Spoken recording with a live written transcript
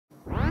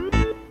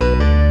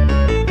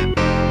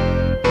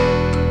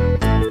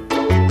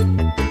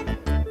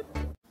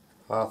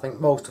I think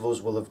most of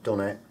us will have done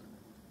it.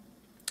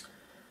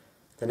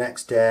 The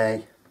next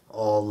day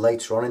or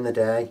later on in the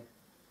day,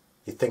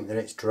 you think that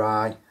it's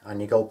dry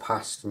and you go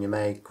past and you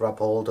may grab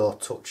hold or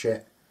touch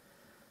it.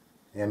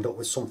 You end up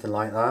with something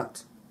like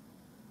that.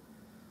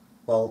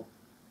 Well,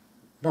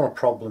 not a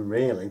problem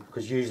really,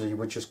 because usually you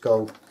would just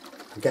go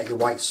and get your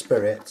white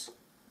spirit,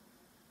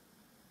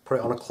 put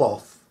it on a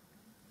cloth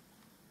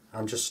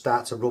and just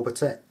start to rub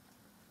at it.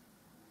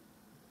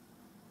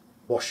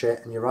 Wash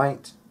it and you're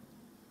right.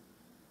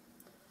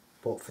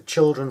 But for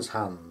children's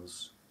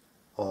hands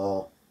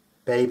or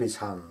babies'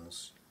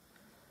 hands,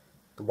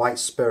 the white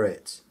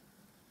spirit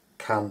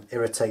can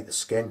irritate the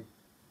skin.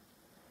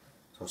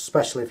 So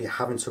especially if you're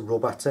having to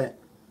rub at it.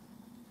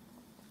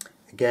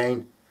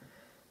 Again,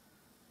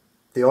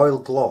 the oil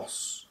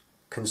gloss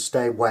can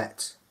stay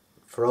wet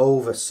for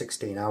over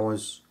 16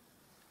 hours,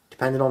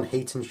 depending on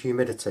heat and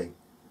humidity.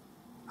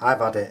 I've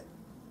had it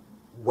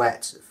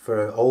wet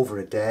for over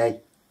a day,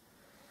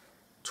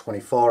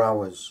 24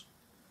 hours.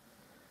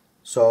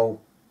 So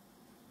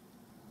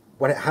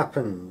when it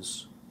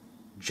happens,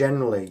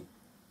 generally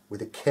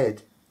with a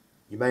kid,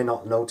 you may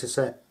not notice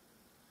it.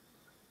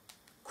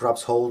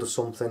 Grabs hold of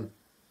something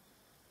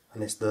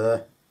and it's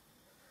there.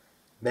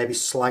 Maybe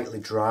slightly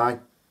dry.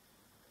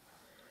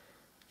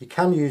 You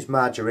can use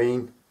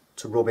margarine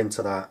to rub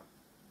into that,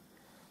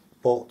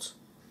 but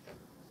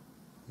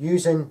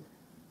using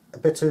a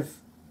bit of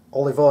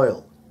olive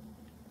oil,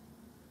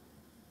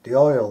 the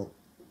oil,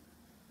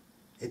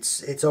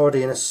 it's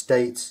already in a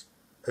state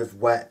of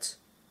wet,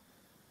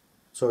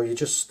 so you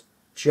just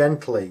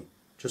gently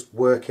just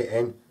work it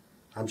in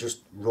and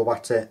just rub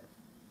at it.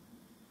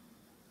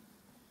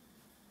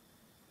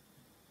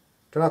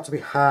 Don't have to be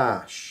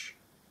harsh.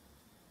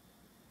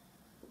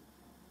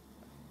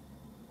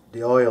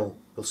 The oil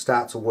will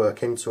start to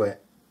work into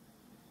it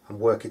and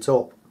work it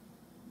up.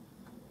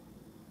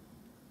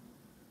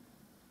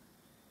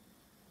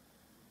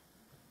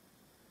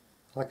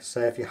 Like I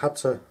say, if you had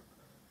to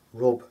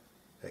rub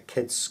a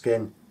kid's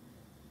skin,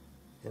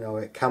 you know,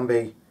 it can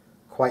be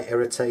quite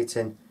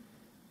irritating.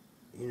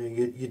 You know,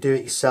 you do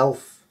it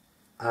yourself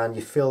and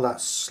you feel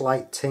that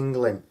slight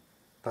tingling,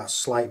 that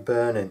slight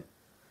burning.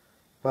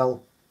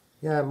 Well,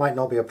 yeah, it might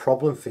not be a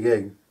problem for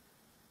you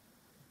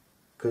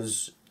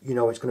because you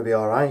know it's going to be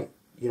alright,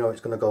 you know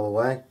it's going to go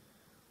away.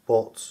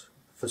 But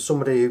for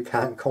somebody who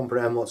can't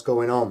comprehend what's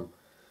going on,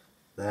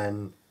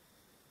 then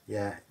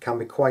yeah, it can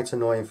be quite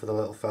annoying for the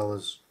little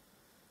fellas.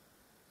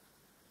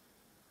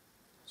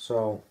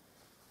 So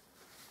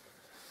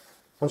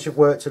once you've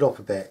worked it up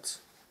a bit,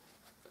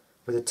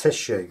 with a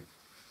tissue,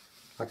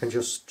 I can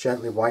just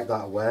gently wipe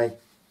that away.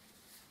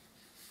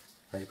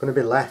 Now you're going to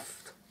be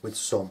left with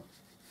some,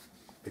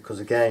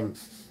 because again,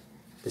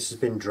 this has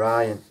been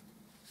drying.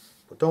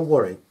 But don't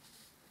worry,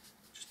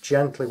 just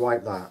gently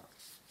wipe that.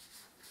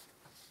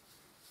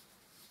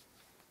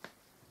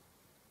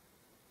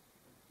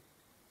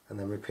 And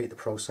then repeat the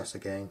process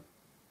again.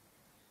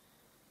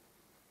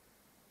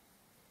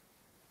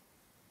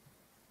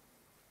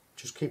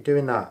 Just keep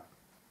doing that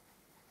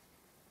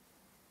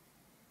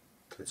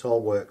till it's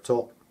all worked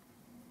up.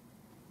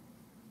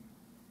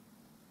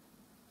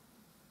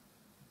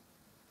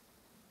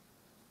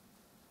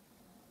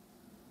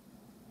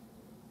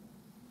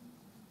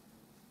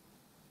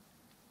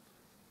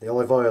 The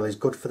olive oil is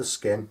good for the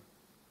skin.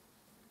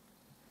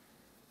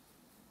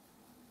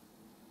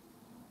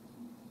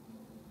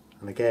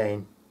 And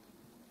again,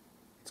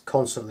 it's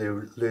constantly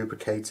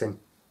lubricating.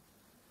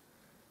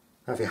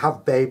 Now if you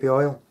have baby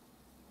oil,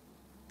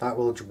 that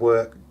will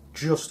work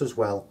just as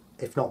well,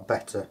 if not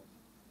better.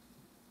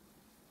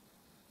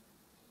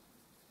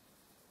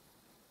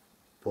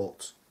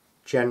 But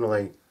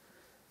generally,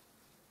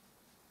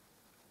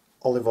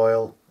 olive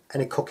oil,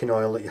 any cooking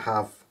oil that you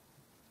have,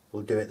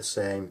 will do it the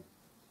same.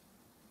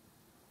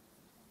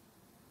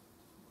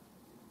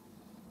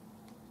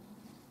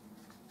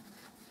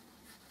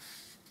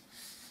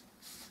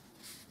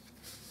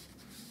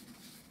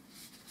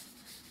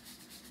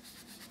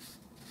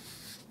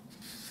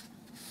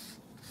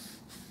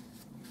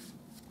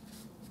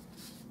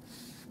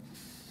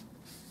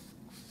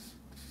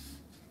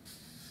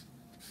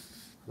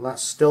 And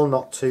that's still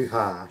not too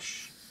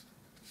harsh,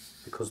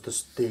 because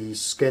the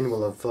skin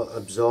will have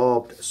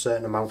absorbed a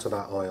certain amount of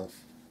that oil.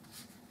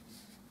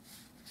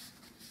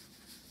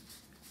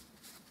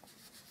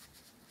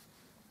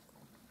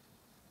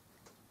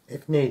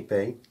 If need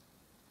be,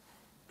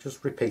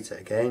 just repeat it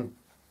again.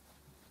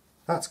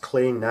 That's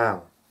clean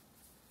now.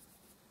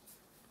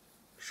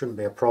 Shouldn't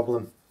be a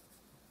problem.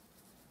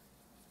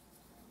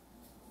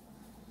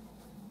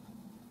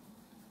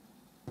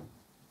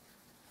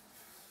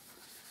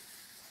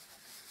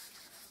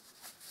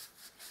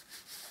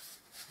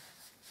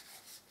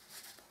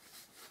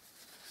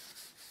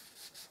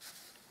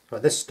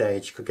 At this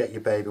stage you could get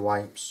your baby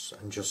wipes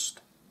and just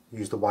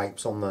use the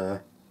wipes on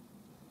there,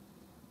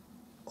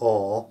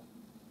 or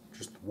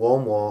just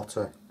warm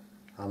water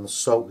and the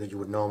soap that you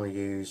would normally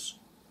use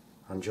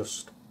and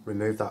just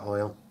remove that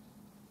oil.